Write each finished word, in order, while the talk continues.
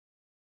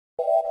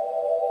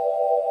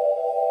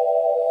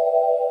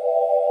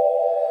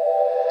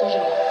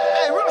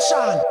Hey,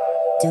 Rvssian!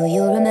 Do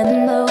you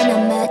remember when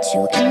I met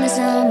you in the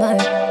summer?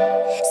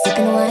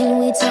 Sipping wine,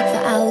 we talked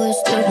for hours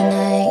through the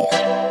night.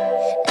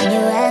 And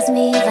you asked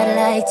me if I'd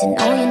like to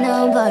know your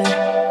number,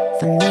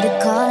 for me to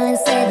call and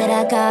say that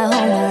I got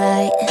home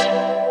alright.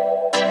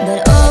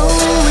 But oh,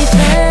 we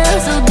fell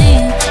so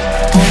deep,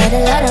 I had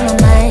a lot on my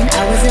mind,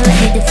 I wasn't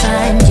ready to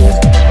find you.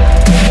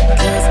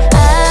 Cause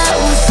I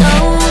was so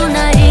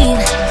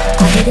naive,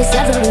 I do this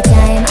every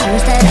time, I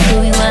wish that I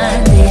could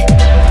rewind it.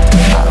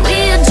 Are we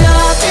a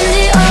drop in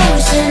the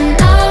ocean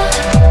now?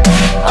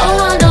 Oh,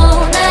 I know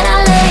that I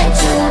let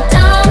you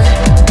down.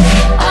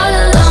 All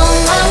along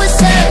I was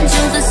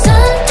searching for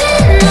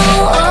something new.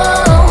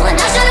 Oh, and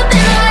I should've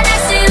been right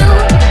next to you.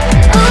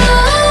 Oh,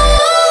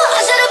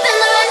 I should've been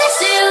right next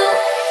to you.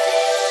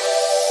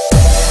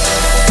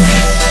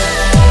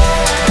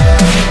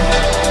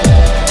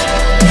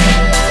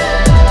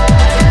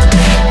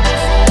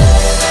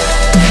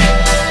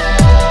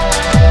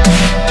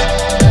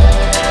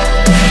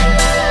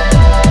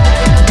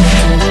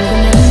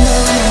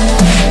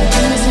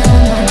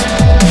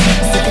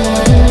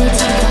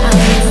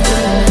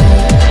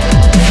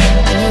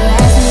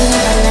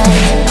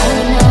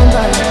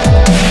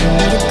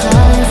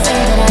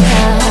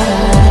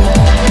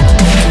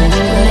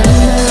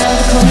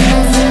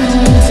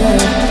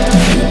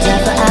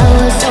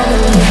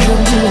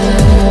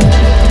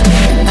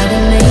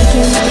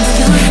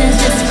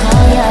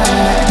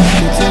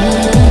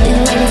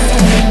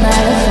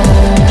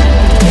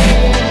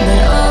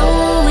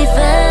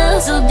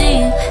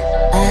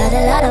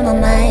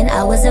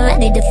 I wasn't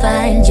ready to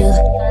find you.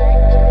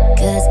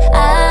 Cause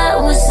I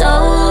was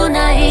so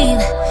naive,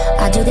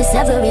 I do this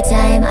every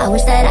time, I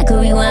wish that I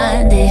could rewind.